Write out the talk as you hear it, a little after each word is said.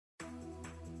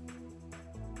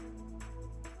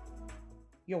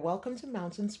You're welcome to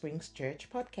Mountain Springs Church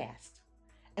Podcast,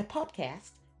 a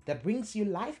podcast that brings you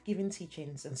life giving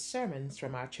teachings and sermons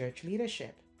from our church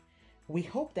leadership. We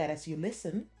hope that as you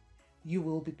listen, you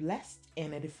will be blessed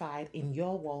and edified in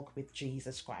your walk with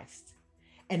Jesus Christ.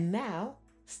 And now,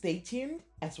 stay tuned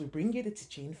as we bring you the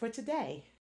teaching for today.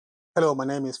 Hello, my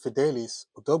name is Fidelis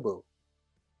Odobo.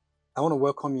 I want to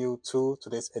welcome you to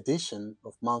today's edition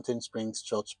of Mountain Springs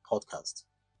Church Podcast.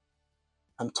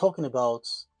 I'm talking about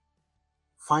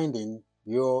finding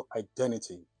your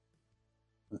identity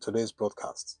in today's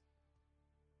broadcast.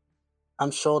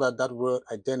 I'm sure that word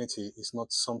identity is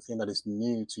not something that is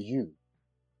new to you.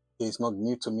 It is not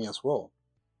new to me as well.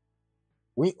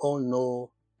 We all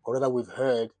know, or rather we've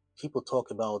heard people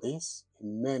talk about this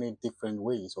in many different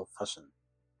ways or fashion.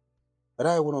 But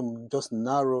I want to just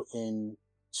narrow in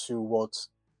to what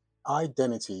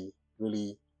identity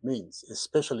really means,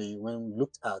 especially when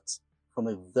looked at from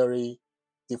a very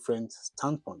different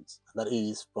standpoint, that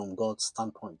is, from God's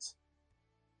standpoint.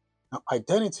 Now,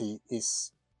 identity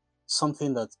is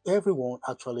something that everyone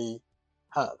actually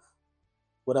have.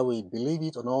 Whether we believe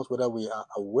it or not, whether we are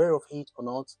aware of it or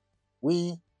not,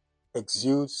 we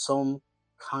exude some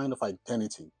kind of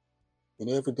identity in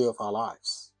every day of our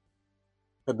lives.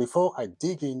 But before I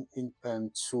dig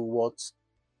into what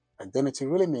identity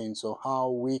really means or how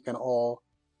we can all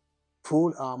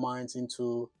pull our minds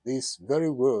into this very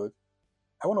word,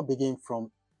 I want to begin from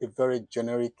a very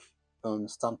generic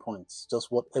standpoint,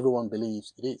 just what everyone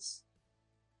believes it is.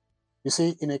 You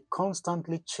see, in a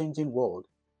constantly changing world,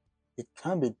 it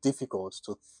can be difficult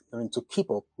to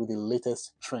keep up with the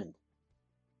latest trend,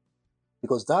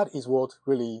 because that is what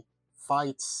really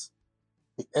fights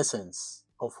the essence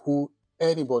of who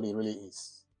anybody really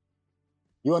is.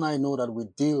 You and I know that we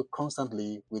deal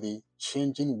constantly with the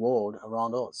changing world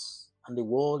around us, and the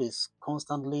world is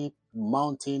constantly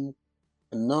mounting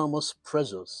enormous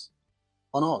pressures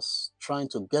on us, trying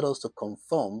to get us to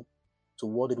conform to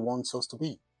what it wants us to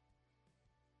be.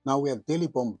 Now we are daily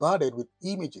bombarded with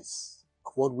images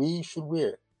of what we should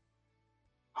wear,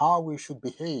 how we should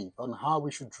behave, and how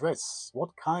we should dress,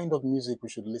 what kind of music we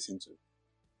should listen to.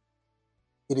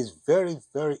 It is very,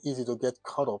 very easy to get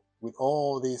caught up with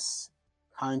all these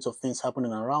kinds of things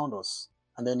happening around us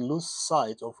and then lose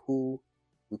sight of who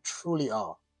we truly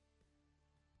are.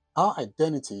 Our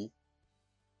identity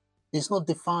is not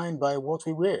defined by what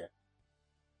we wear.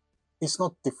 It's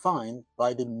not defined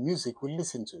by the music we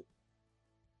listen to.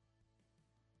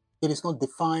 It is not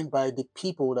defined by the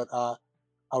people that are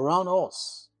around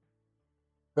us.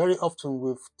 Very often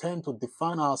we tend to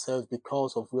define ourselves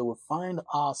because of where we find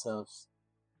ourselves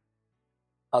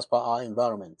as per our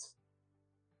environment.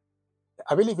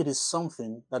 I believe it is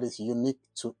something that is unique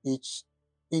to each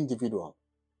individual.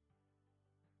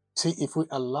 See, if we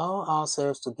allow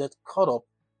ourselves to get caught up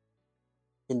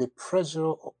in the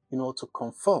pressure, to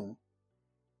conform,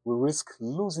 we risk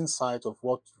losing sight of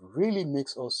what really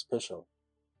makes us special.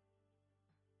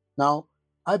 Now,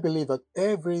 I believe that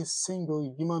every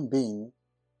single human being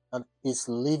that is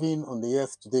living on the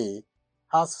earth today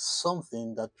has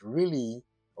something that really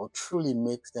or truly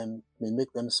may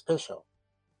make them special.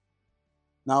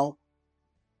 Now,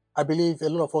 I believe a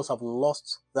lot of us have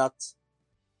lost that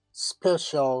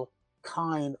special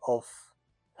kind of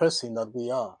person that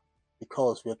we are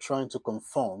because we are trying to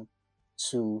conform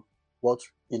to what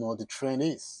the trend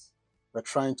is. We're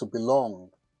trying to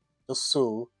belong, just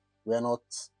so we are not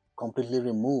completely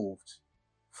removed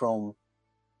from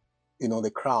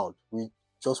the crowd. We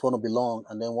just want to belong,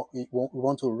 and then we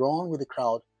want to run with the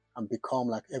crowd and become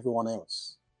like everyone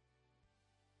else.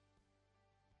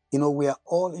 We are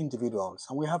all individuals,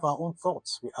 and we have our own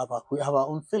thoughts. We have our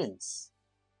own feelings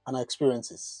and our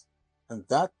experiences, and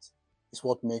that is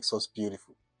what makes us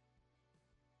beautiful.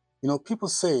 People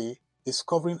say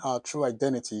discovering our true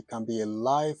identity can be a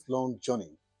lifelong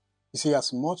journey. You see,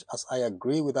 as much as I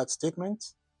agree with that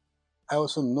statement, I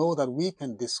also know that we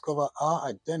can discover our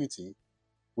identity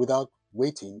without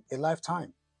waiting a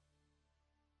lifetime.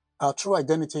 Our true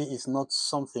identity is not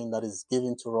something that is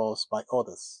given to us by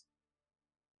others.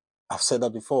 I've said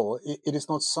that before. It is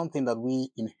not something that we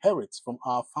inherit from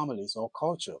our families or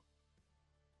culture.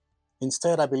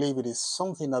 Instead, I believe it is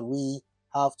something that we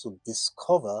have to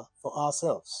discover for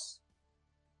ourselves.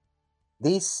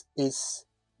 This is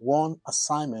one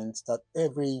assignment that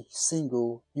every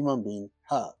single human being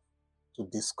has, to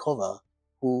discover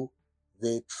who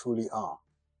they truly are.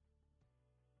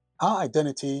 Our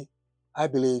identity, I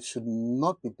believe, should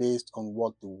not be based on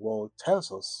what the world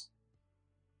tells us,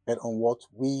 but on what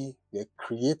we were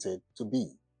created to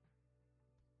be.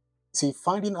 See,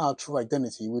 finding our true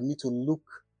identity, we need to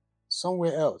look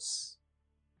somewhere else.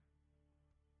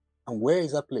 And where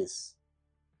is that place?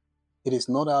 It is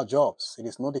not our jobs. It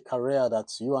is not the career that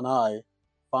you and I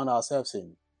found ourselves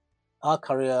in. Our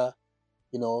career,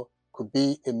 could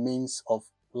be a means of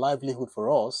livelihood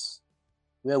for us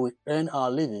where we earn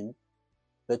our living,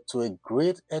 but to a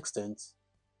great extent,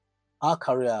 our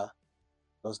career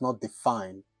does not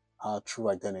define our true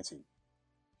identity.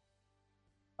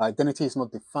 Our identity is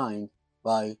not defined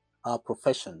by our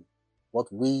profession,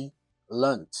 what we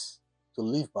learnt to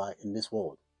live by in this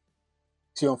world.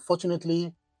 See,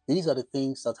 unfortunately, these are the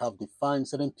things that have defined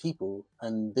certain people,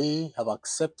 and they have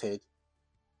accepted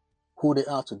who they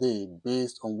are today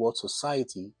based on what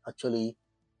society actually,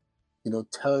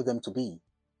 tells them to be.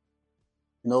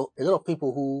 A lot of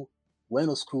people who went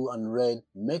to school and read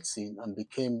medicine and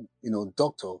became,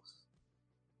 doctors,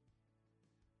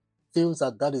 feels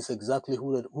that that is exactly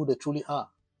who they truly are.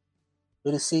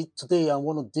 But you see, today I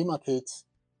want to demarcate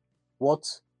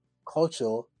what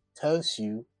culture tells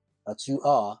you that you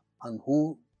are and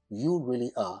who you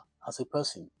really are as a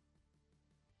person.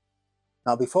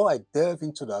 Now, before I delve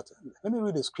into that, let me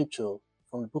read a scripture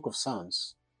from the book of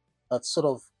Psalms that sort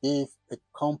of gave a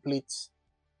complete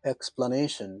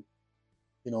explanation,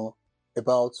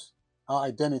 about our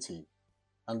identity.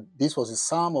 And this was a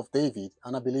Psalm of David,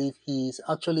 and I believe he's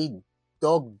actually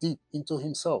dug deep into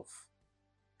himself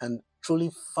and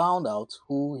truly found out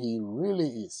who he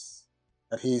really is.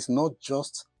 That he is not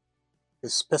just a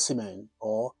specimen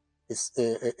or is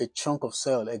a chunk of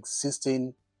cell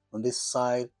existing on this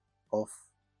side of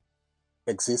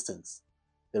existence.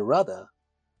 But rather,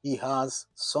 he has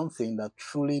something that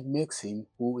truly makes him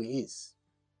who he is.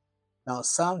 Now,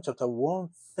 Psalm chapter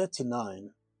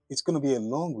 139, it's going to be a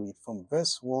long read from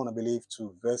verse 1, I believe,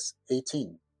 to verse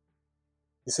 18.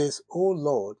 It says, O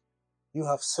Lord, you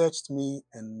have searched me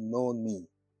and known me.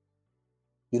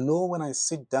 You know when I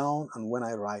sit down and when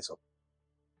I rise up.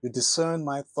 You discern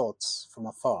my thoughts from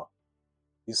afar.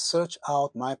 You search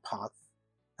out my path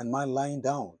and my lying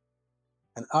down,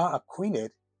 and are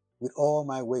acquainted with all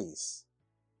my ways.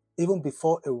 Even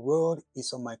before a word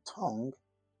is on my tongue,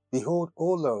 behold,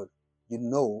 O Lord, you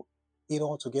know it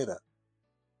altogether.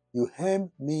 You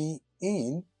hem me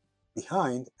in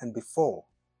behind and before,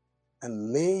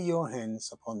 and lay your hands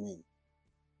upon me.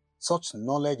 Such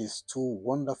knowledge is too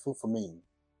wonderful for me.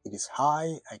 It is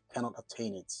high, I cannot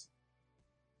attain it.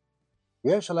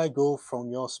 Where shall I go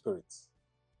from your spirit?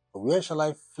 Or where shall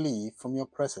I flee from your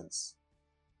presence?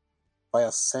 If I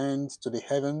ascend to the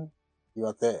heaven, you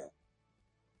are there.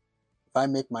 If I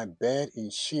make my bed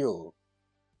in Sheol,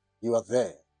 you are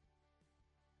there.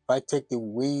 If I take the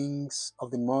wings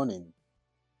of the morning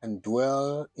and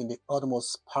dwell in the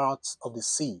uttermost parts of the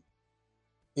sea,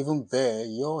 even there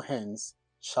your hands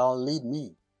shall lead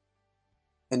me,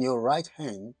 and your right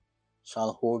hand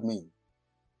shall hold me.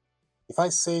 If I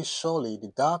say, surely the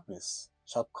darkness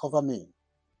shall cover me,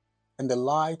 and the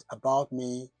light about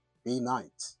me be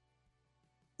night.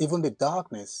 Even the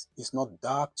darkness is not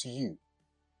dark to you.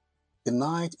 The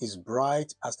night is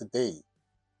bright as the day,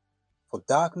 for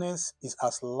darkness is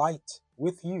as light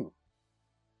with you.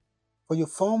 For you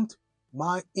formed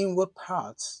my inward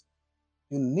parts,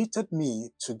 you knitted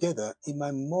me together in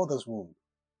my mother's womb.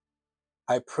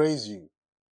 I praise you,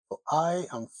 for I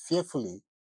am fearfully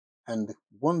and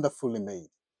wonderfully made.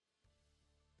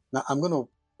 Now I'm going to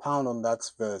pound on that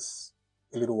verse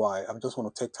a little while. I just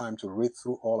want to take time to read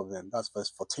through all of them. That's verse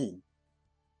 14.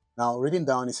 Now reading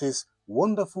down, it says,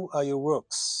 wonderful are your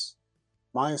works.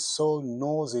 My soul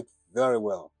knows it very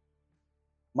well.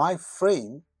 My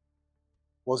frame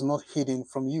was not hidden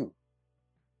from you.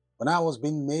 When I was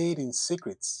being made in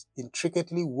secret,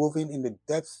 intricately woven in the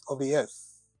depths of the earth,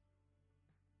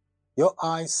 your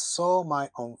eyes saw my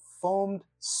unformed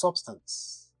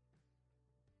substance.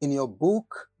 In your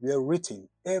book were written,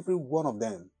 every one of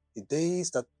them, the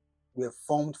days that were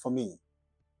formed for me,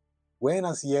 when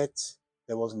as yet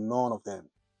there was none of them.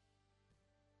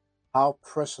 How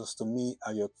precious to me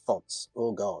are your thoughts,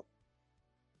 O God!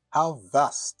 How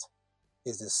vast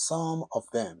is the sum of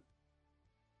them!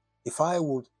 If I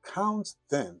would count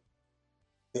them,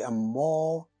 they are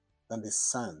more than the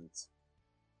sand.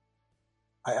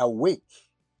 I awake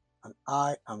and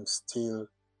I am still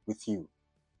with you.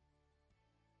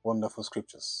 Wonderful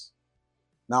scriptures.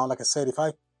 Now, like I said, if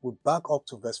I would back up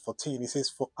to verse 14, it says,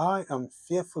 for I am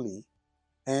fearfully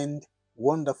and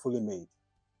wonderfully made.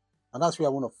 And that's where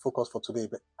I want to focus for today.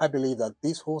 But I believe that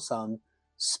this whole psalm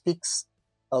speaks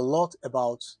a lot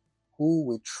about who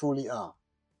we truly are.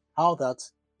 How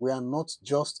that we are not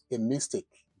just a mistake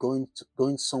going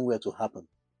somewhere to happen.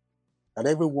 That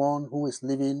everyone who is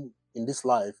living in this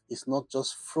life is not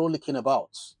just frolicking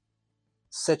about,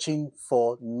 searching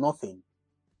for nothing,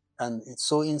 and it's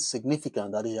so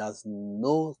insignificant that he has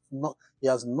he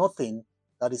has nothing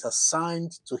that is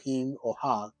assigned to him or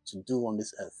her to do on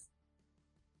this earth.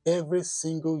 Every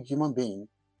single human being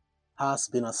has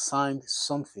been assigned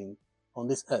something on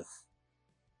this earth.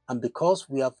 And because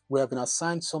we have been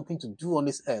assigned something to do on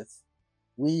this earth,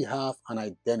 we have an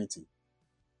identity.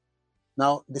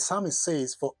 Now, the psalmist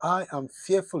says, "For I am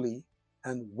fearfully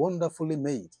and wonderfully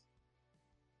made."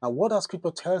 Now, what that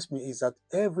scripture tells me is that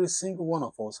every single one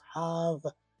of us have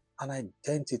an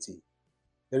identity.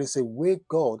 There is a way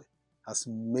God has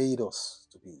made us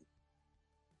to be.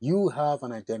 You have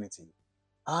an identity.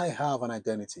 I have an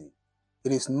identity.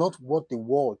 It is not what the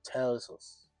world tells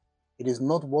us. It is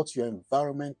not what your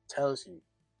environment tells you.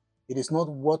 It is not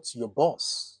what your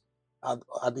boss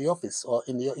at the office or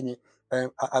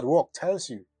at work tells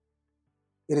you.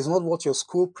 It is not what your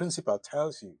school principal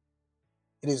tells you.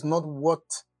 It is not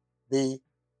what the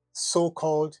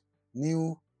so-called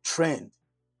new trend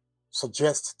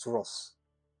suggests to us.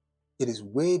 It is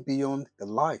way beyond the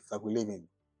life that we live in.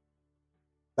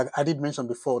 Like I did mention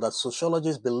before, that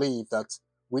sociologists believe that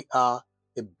we are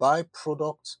a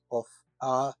byproduct of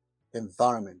our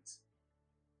environment.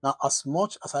 Now, as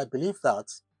much as I believe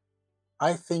that,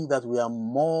 I think that we are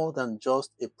more than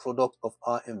just a product of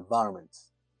our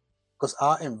environment, because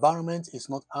our environment is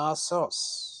not our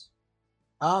source.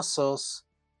 Our source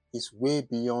is way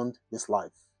beyond this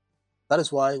life. That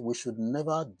is why we should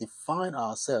never define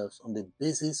ourselves on the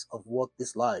basis of what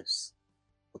this life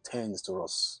pertains to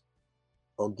us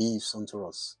or gives unto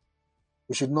us.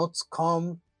 We should not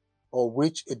come or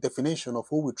reach a definition of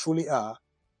who we truly are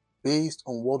based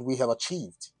on what we have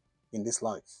achieved in this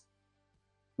life.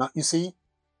 Now, you see,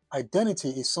 identity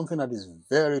is something that is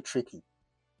very tricky.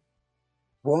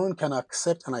 One can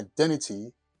accept an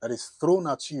identity that is thrown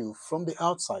at you from the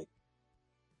outside.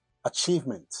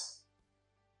 Achievement,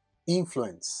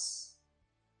 influence,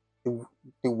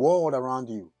 the world around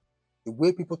you, the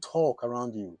way people talk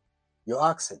around you, your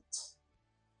accent,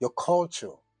 your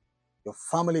culture, your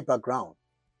family background.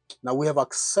 Now, we have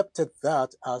accepted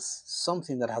that as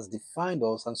something that has defined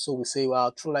us, and so we say,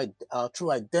 well, our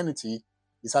true identity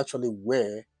is actually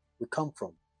where we come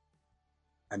from.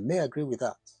 I may agree with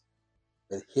that,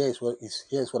 but here's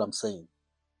what I'm saying.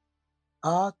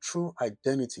 Our true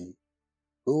identity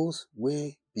goes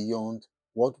way beyond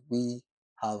what we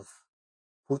have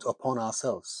put upon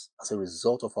ourselves as a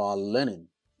result of our learning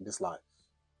in this life,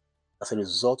 as a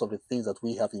result of the things that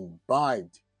we have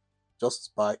imbibed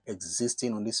just by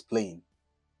existing on this plane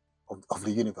of the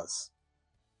universe.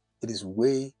 It is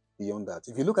way beyond that.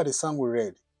 If you look at the psalm we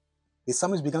read, the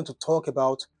psalmist began to talk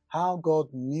about how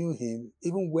God knew him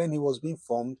even when he was being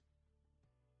formed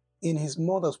in his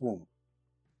mother's womb.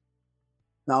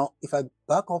 Now, if I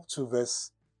back up to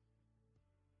verse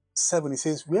 7, it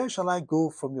says, "Where shall I go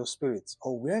from your spirit?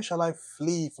 Or where shall I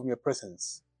flee from your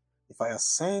presence? If I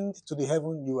ascend to the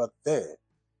heaven, you are there.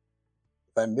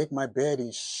 If I make my bed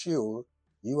in Sheol,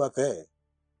 you are there.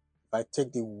 If I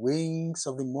take the wings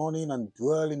of the morning and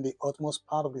dwell in the utmost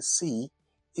part of the sea,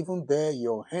 even there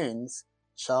your hands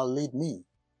shall lead me,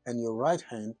 and your right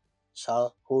hand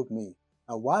shall hold me."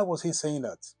 Now, why was he saying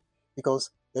that?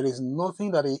 Because there is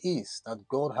nothing that he is that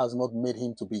God has not made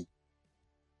him to be.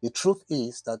 The truth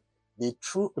is that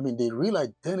the real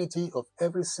identity of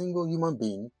every single human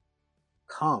being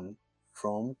comes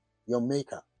from your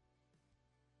maker.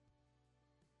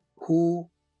 Who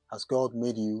has God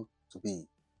made you to be?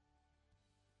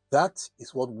 That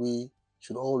is what we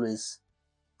should always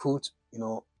put,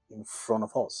 in front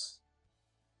of us.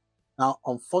 Now,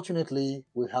 unfortunately,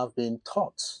 we have been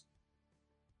taught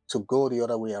to go the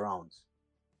other way around,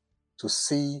 to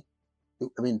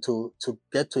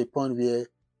get to a point where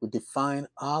we define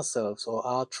ourselves or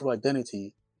our true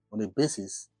identity on the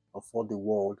basis of what the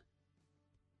world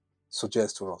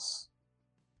suggests to us.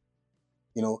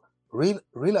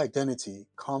 Real identity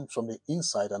comes from the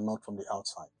inside and not from the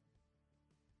outside.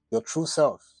 Your true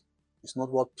self is not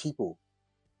what people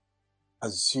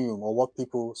assume or what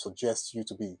people suggest you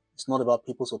to be. It's not about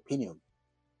people's opinion.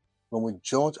 When we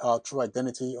judge our true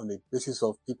identity on the basis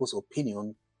of people's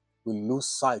opinion, we lose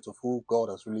sight of who God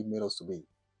has really made us to be.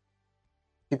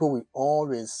 People will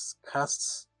always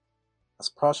cast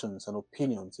aspersions and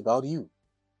opinions about you.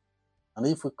 And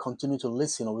if we continue to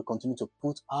listen or we continue to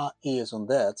put our ears on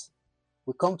that,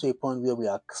 we come to a point where we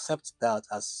accept that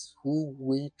as who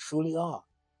we truly are.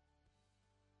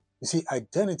 You see,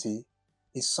 identity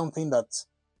is something that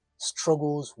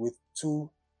struggles with two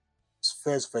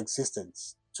spheres of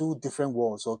existence, two different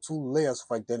worlds or two layers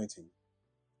of identity.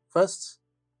 First,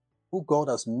 who God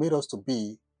has made us to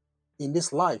be in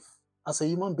this life as a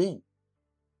human being.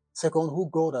 Second, who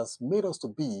God has made us to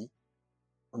be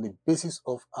on the basis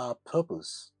of our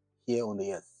purpose here on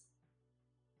the earth.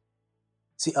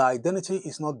 See, our identity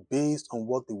is not based on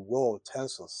what the world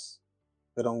tells us,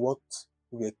 but on what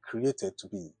we were created to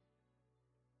be.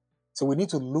 So we need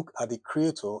to look at the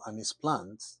Creator and His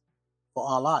plans for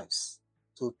our lives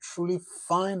to truly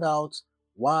find out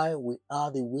why we are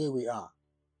the way we are.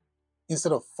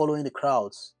 Instead of following the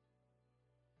crowds,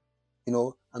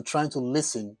 and trying to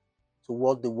listen to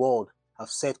what the world have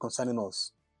said concerning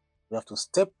us, we have to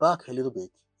step back a little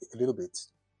bit,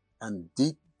 and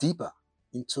dig deeper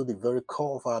into the very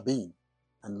core of our being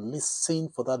and listen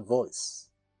for that voice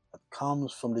that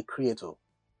comes from the Creator,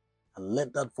 and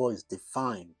let that voice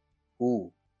define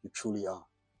who you truly are.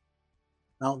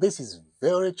 Now, this is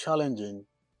very challenging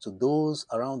to those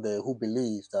around there who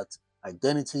believe that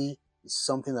identity is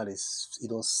something that is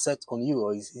set on you,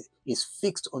 or is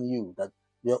fixed on you, that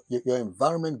your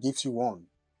environment gives you one,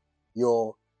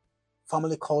 your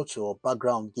family culture or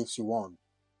background gives you one.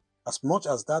 As much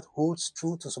as that holds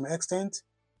true to some extent,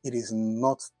 it is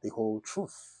not the whole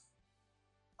truth.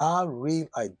 Our real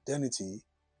identity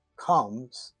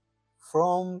comes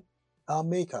from our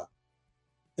maker.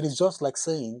 It is just like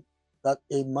saying that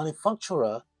a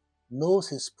manufacturer knows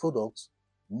his product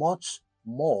much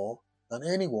more than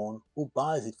anyone who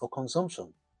buys it for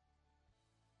consumption,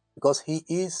 because he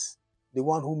is the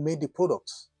one who made the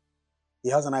product.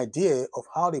 He has an idea of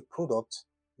how the product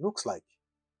looks like,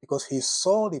 because he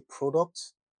saw the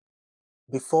product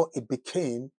before it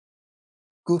became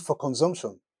good for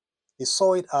consumption. He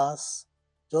saw it as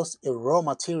just a raw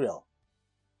material,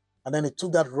 and then he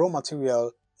took that raw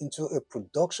material into a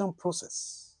production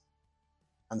process.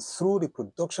 And through the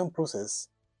production process,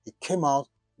 it came out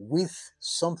with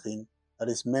something that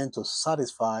is meant to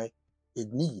satisfy a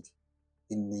need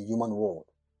in the human world.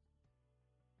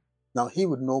 Now, he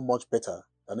would know much better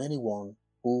than anyone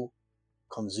who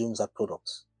consumes that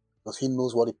product, because he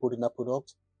knows what he put in that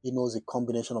product. He knows the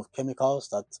combination of chemicals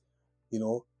that,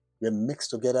 were mixed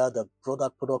together that brought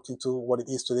that product into what it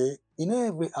is today. In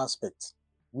every aspect,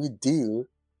 we deal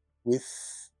with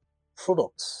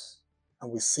products,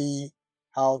 and we see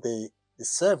how they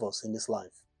serve us in this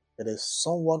life. But there's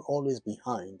someone always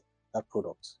behind that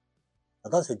product.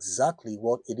 And that's exactly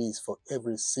what it is for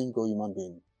every single human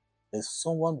being. There's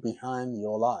someone behind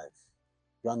your life.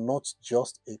 You are not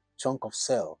just a chunk of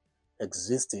cell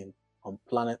existing on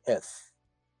planet Earth.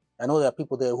 I know there are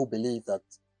people there who believe that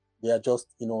they are just,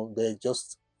 they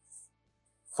just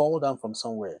fall down from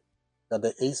somewhere, that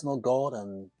there is no God,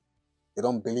 and they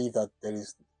don't believe that there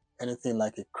is anything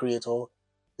like a creator.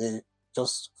 They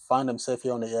just find themselves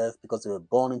here on the earth because they were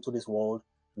born into this world,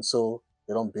 and so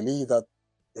they don't believe that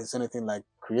there's anything like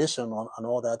creation and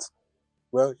all that.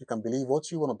 Well, you can believe what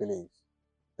you want to believe.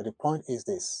 But the point is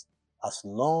this: as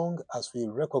long as we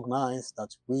recognize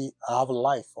that we have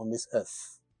life on this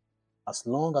earth, as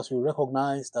long as we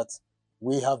recognize that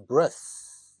we have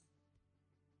breath,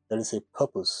 there is a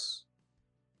purpose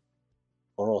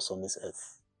for us on this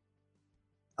earth.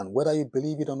 And whether you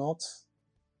believe it or not,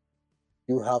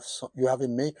 you have a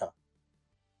maker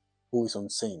who is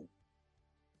unseen.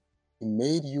 He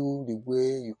made you the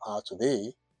way you are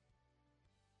today.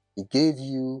 He gave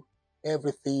you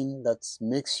everything that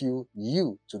makes you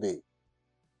you today.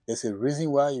 There's a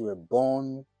reason why you were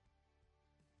born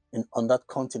on that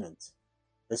continent.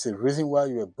 There's a reason why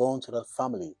you were born to that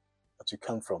family that you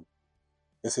come from.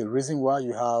 There's a reason why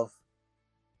you have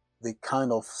the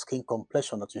kind of skin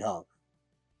complexion that you have.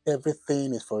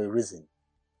 Everything is for a reason,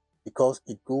 because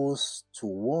it goes to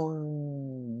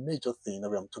one major thing that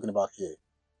I'm talking about here: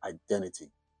 identity,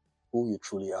 who you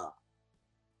truly are.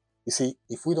 You see,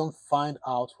 if we don't find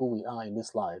out who we are in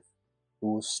this life, we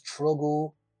will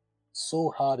struggle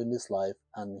so hard in this life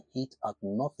and hit at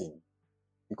nothing,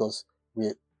 because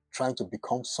we're trying to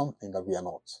become something that we are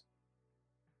not.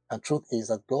 And truth is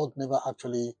that God never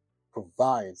actually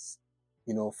provides,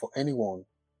 for anyone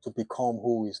to become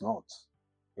who is not.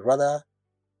 Rather,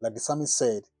 like the psalmist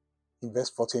said in verse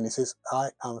 14, he says, I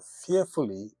am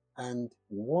fearfully and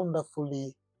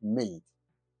wonderfully made.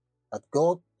 That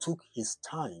God took his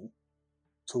time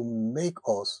to make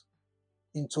us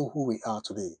into who we are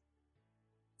today.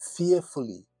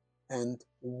 Fearfully and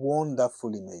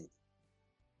wonderfully made.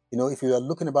 If you are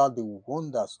looking about the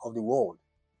wonders of the world,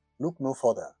 look no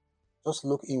further. Just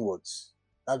look inwards.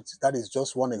 That is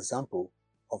just one example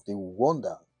of the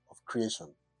wonder of creation.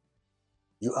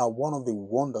 You are one of the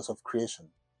wonders of creation.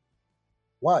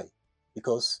 Why?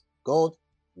 Because God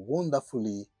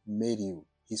wonderfully made you.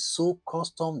 He so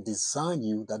custom designed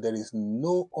you that there is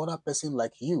no other person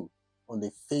like you on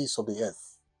the face of the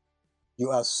earth. You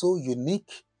are so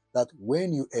unique that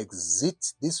when you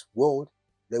exit this world,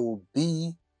 there will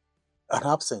be an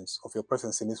absence of your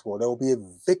presence in this world. There will be a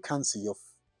vacancy of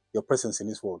your presence in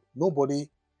this world. Nobody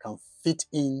can fit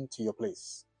into your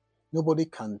place. Nobody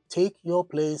can take your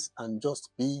place and just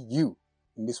be you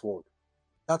in this world.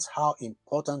 That's how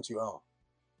important you are.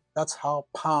 That's how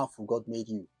powerful God made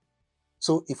you.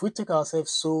 So if we take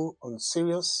ourselves so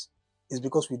unserious, it's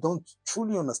because we don't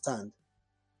truly understand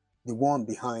the one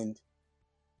behind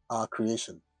our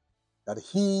creation. That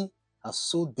He has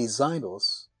so designed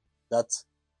us that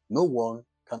no one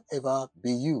can ever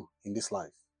be you in this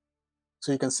life.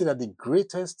 So you can see that the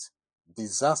greatest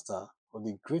disaster or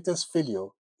the greatest failure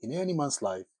in any man's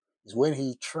life is when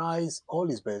he tries all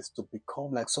his best to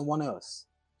become like someone else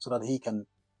so that he can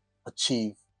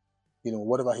achieve,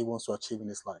 whatever he wants to achieve in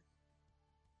his life.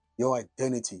 Your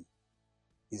identity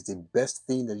is the best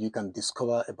thing that you can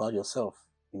discover about yourself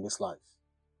in this life.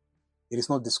 It is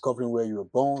not discovering where you were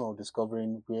born or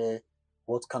discovering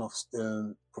what kind of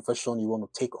profession you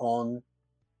want to take on.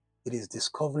 It is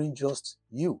discovering just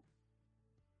you,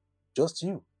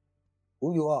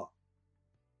 who you are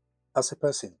as a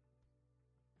person.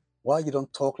 Why you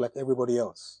don't talk like everybody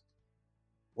else?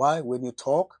 Why, when you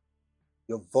talk,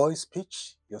 your voice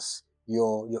pitch,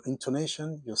 your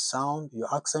intonation, your sound,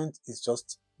 your accent is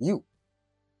just you.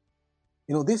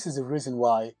 This is the reason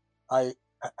why I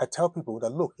tell people that,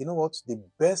 look, you know what? The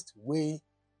best way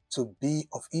to be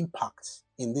of impact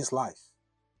in this life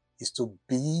is to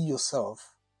be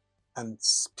yourself and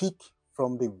speak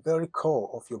from the very core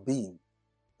of your being.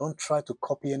 Don't try to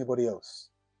copy anybody else.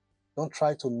 Don't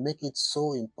try to make it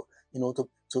so,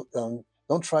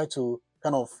 don't try to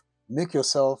kind of make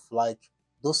yourself like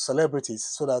those celebrities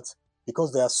so that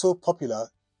because they are so popular,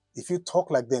 if you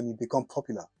talk like them, you become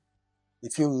popular.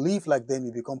 If you live like them,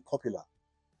 you become popular.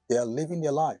 They are living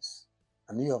their lives,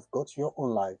 and you have got your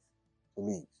own life to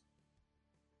live.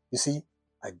 You see,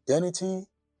 identity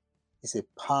is a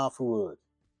powerful word.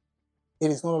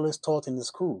 It is not always taught in the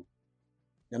school.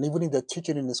 And even if they teach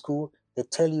it in the school, they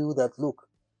tell you that, look,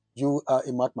 you are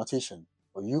a mathematician,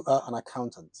 or you are an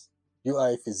accountant, you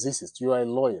are a physicist, you are a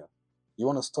lawyer, you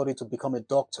want to study to become a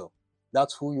doctor.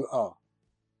 That's who you are.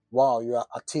 Wow, you are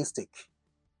artistic.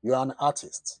 You are an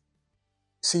artist.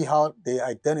 See how they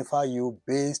identify you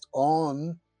based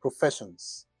on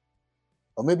professions.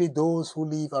 Or maybe those who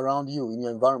live around you in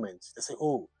your environment, they say,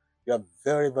 oh, you are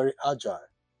very, very agile.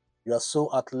 You are so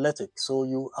athletic. So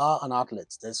you are an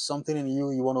athlete. There's something in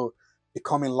you want to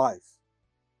become in life.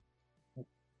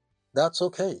 That's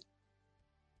okay.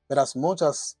 But as much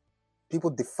as people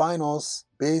define us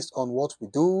based on what we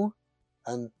do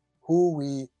and who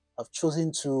we have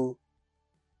chosen to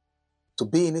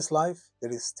be in this life,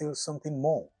 there is still something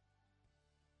more.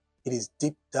 It is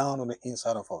deep down on the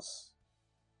inside of us,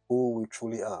 who we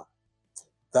truly are.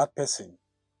 That person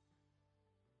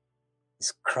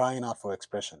is crying out for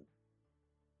expression.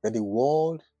 But the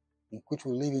world in which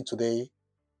we live in today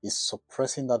is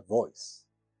suppressing that voice.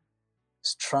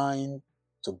 It's trying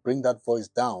to bring that voice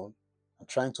down and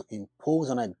trying to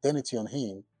impose an identity on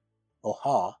him or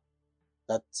her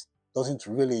that doesn't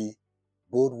really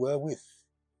bode well with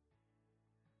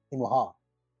him or her.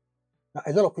 Now,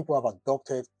 a lot of people have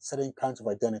adopted certain kinds of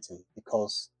identity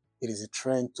because it is a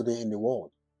trend today in the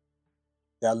world.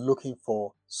 They are looking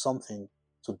for something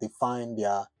to define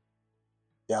their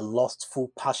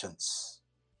lustful passions.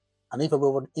 And if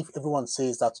everyone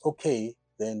says that's okay,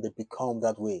 then they become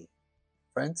that way.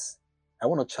 Friends, I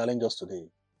want to challenge us today.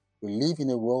 We live in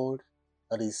a world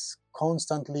that is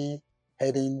constantly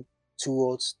heading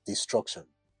towards destruction.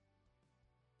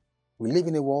 We live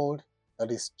in a world that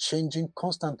is changing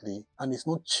constantly, and it's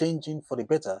not changing for the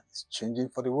better, it's changing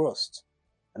for the worst.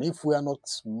 And if we are not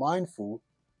mindful,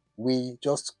 we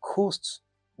just coast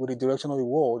with the direction of the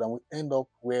world and we end up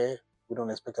where we don't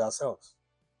expect ourselves.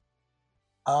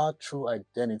 Our true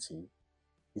identity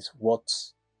is what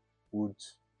would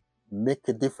make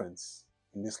a difference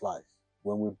in this life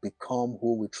when we become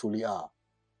who we truly are.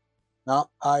 Now,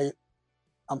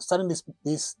 I'm starting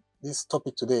this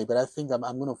topic today, but I think I'm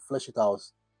going to flesh it out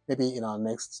maybe in our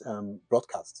next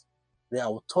broadcast, where I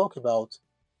will talk about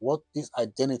what this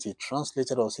identity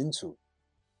translated us into.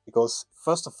 Because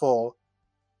first of all,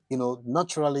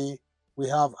 naturally, we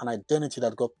have an identity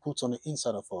that God puts on the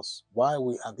inside of us, why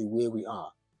we are the way we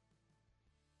are,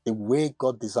 the way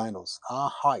God designed us, our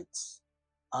height,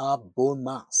 our bone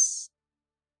mass,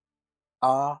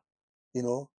 our,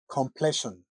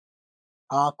 complexion,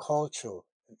 our culture,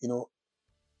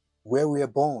 where we are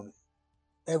born,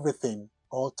 everything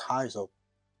all ties up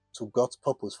to God's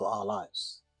purpose for our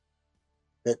lives.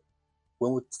 But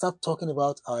When we start talking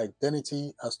about our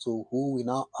identity as to who we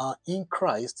now are in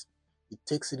Christ, it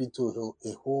takes it into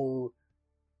a whole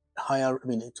higher,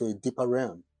 into a deeper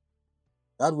realm.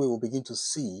 That way we'll begin to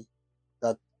see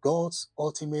that God's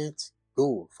ultimate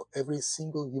goal for every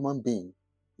single human being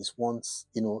is one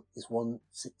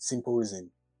simple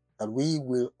reason, that we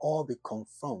will all be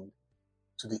conformed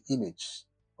to the image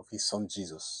of his son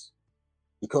Jesus.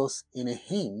 Because in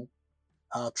him,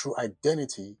 our true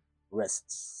identity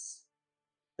rests.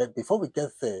 But before we get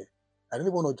there, I really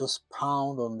want to just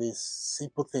pound on this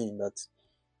simple thing that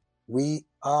we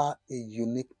are a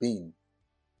unique being.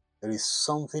 There is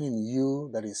something in you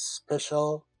that is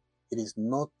special. It is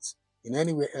not in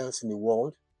anywhere else in the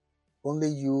world. Only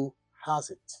you has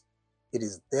it. It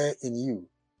is there in you.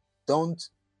 Don't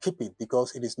keep it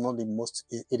because it is not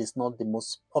the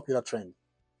most popular trend.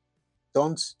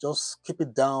 Don't just keep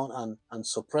it down and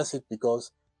suppress it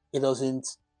because it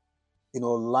doesn't,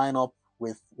 line up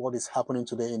with what is happening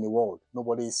today in the world.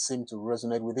 Nobody seems to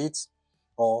resonate with it,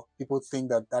 or people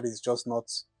think that is just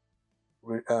not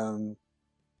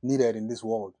needed in this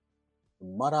world.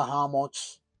 No matter how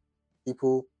much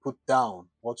people put down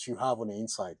what you have on the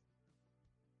inside,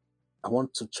 I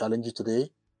want to challenge you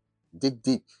today. Dig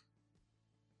deep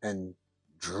and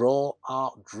draw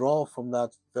from that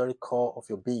very core of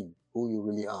your being who you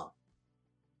really are.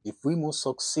 If we must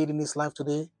succeed in this life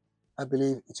today, I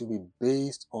believe it will be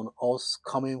based on us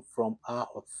coming from our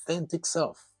authentic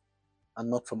self and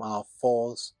not from our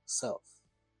false self.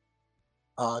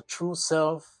 Our true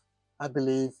self, I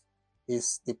believe,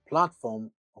 is the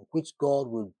platform on which God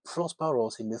will prosper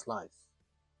us in this life.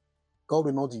 God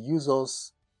will not use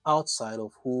us outside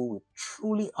of who we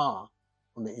truly are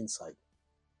on the inside.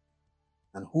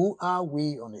 And who are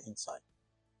we on the inside?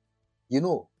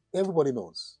 Everybody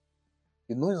knows.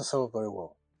 You know yourself very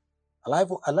well. I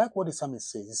like what the psalmist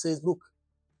says. He says, look,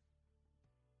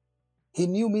 he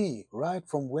knew me right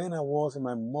from when I was in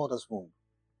my mother's womb.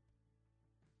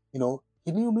 He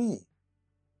knew me.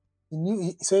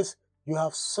 He says, you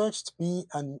have searched me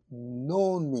and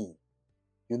known me.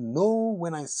 You know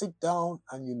when I sit down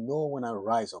and you know when I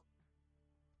rise up.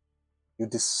 You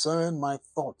discern my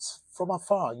thoughts from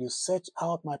afar. You search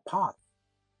out my path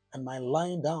and my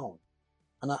lying down,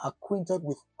 and are acquainted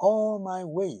with all my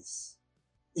ways.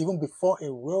 Even before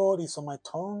a word is on my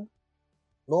tongue,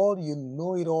 Lord, you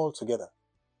know it all together.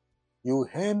 You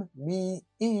hem me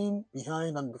in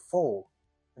behind and before,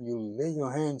 and you lay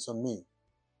your hands on me.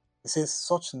 He says,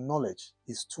 such knowledge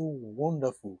is too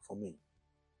wonderful for me.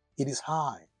 It is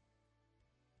high.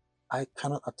 I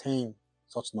cannot attain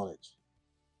such knowledge.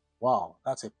 Wow,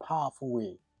 that's a powerful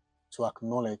way to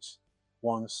acknowledge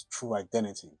one's true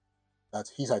identity, that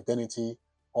his identity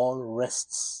all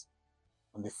rests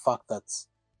on the fact that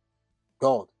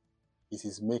God is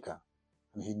his maker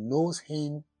and he knows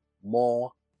him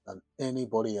more than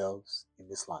anybody else in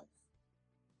this life.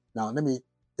 Now, let me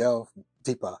delve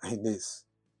deeper in this,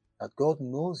 that God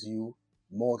knows you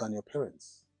more than your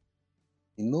parents.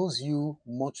 He knows you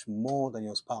much more than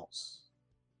your spouse.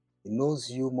 He knows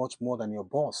you much more than your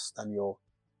boss, than your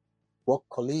work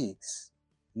colleagues.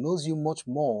 He knows you much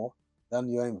more than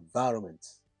your environment.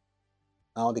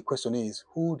 Now the question is,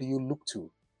 who do you look to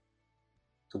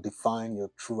define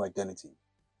your true identity?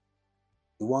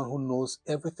 The one who knows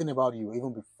everything about you,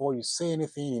 even before you say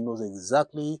anything, he knows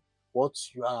exactly what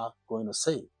you are going to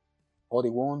say. Or the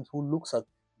ones who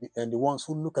the ones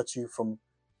who look at you from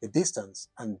a distance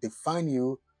and define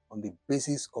you on the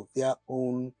basis of their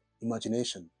own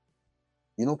imagination.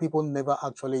 People never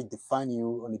actually define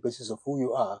you on the basis of who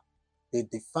you are. They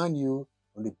define you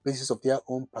on the basis of their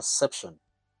own perception.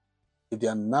 If they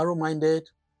are narrow-minded,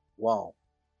 wow,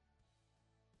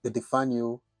 they define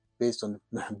you based on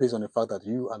the fact that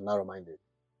you are narrow-minded.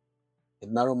 A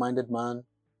narrow-minded man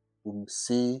will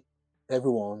see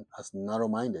everyone as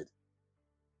narrow-minded.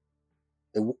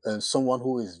 Someone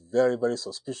who is very, very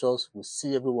suspicious will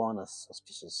see everyone as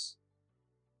suspicious.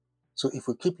 So if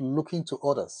we keep looking to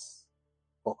others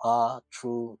for our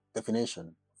true definition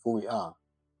of who we are,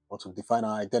 or to define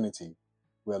our identity,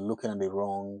 we are looking at the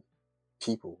wrong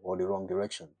people or the wrong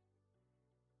direction.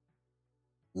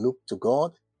 Look to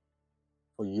God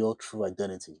for your true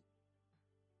identity.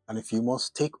 And if you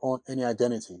must take on any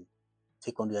identity,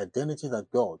 take on the identity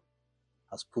that God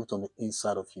has put on the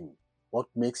inside of you. What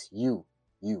makes you,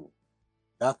 you?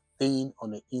 That thing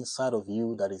on the inside of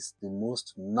you that is the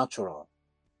most natural.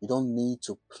 You don't need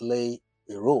to play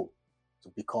a role to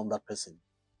become that person.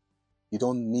 You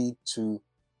don't need to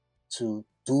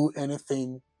do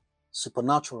anything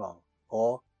supernatural,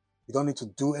 or you don't need to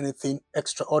do anything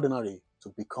extraordinary to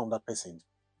become that person.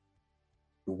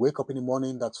 You wake up in the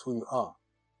morning, that's who you are.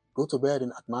 go to bed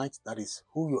at night, that is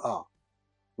who you are.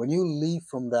 When you live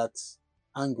from that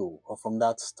angle or from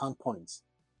that standpoint,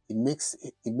 it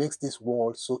makes this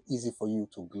world so easy for you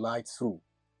to glide through,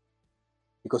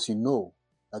 because you know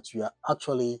that you are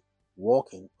actually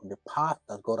walking on the path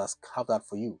that God has carved out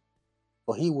for you.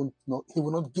 For He will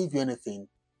not give you anything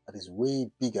that is way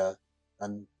bigger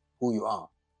than who you are.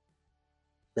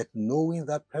 But knowing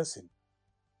that person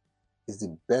is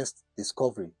the best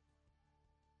discovery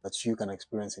that you can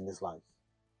experience in this life.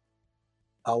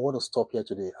 I want to stop here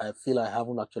today. I feel I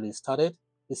haven't actually started.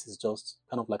 This is just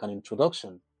kind of like an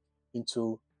introduction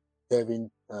into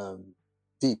delving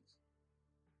deep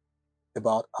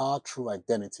about our true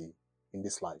identity in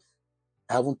this life.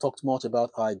 I haven't talked much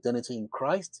about our identity in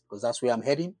Christ because that's where I'm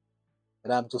heading.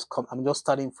 But I'm just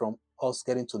starting from us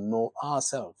getting to know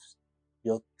ourselves,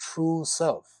 your true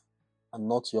self, and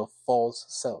not your false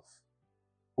self.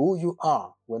 Who you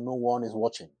are when no one is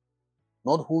watching,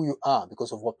 not who you are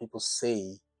because of what people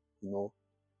say, you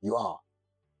are.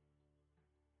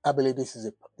 I believe this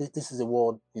is a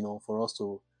word, for us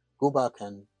to go back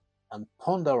and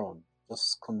ponder on.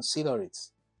 Just consider it.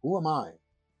 Who am I?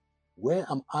 Where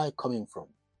am I coming from?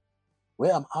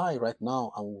 Where am I right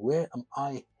now, and where am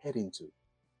I heading to?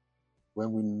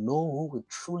 When we know who we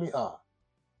truly are,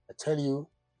 I tell you,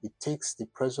 it takes the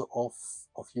pressure off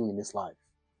of you in this life.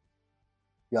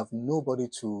 You have nobody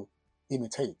to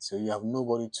imitate, so you have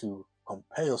nobody to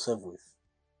compare yourself with,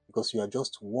 because you are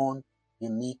just one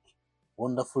unique,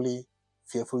 wonderfully,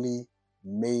 fearfully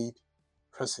made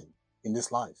person in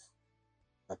this life.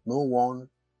 That no one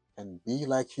can be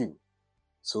like you,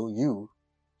 so you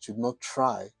should not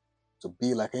try to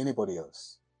be like anybody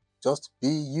else. Just be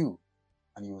you,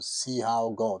 and you will see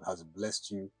how God has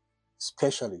blessed you,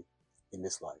 especially in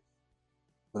this life.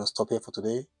 I'm going to stop here for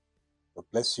today. God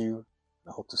bless you, and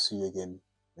I hope to see you again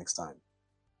next time.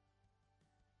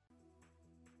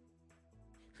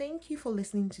 Thank you for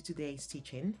listening to today's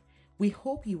teaching. We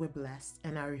hope you were blessed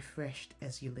and are refreshed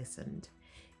as you listened.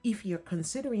 If you're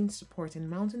considering supporting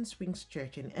Mountain Springs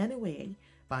Church in any way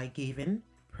by giving,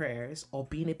 prayers, or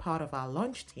being a part of our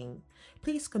launch team,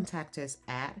 please contact us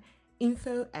at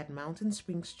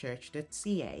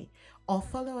info@mountainsprings.church.ca or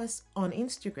follow us on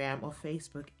Instagram or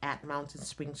Facebook at Mountain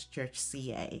Springs Church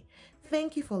CA.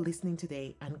 Thank you for listening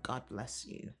today, and God bless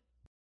you.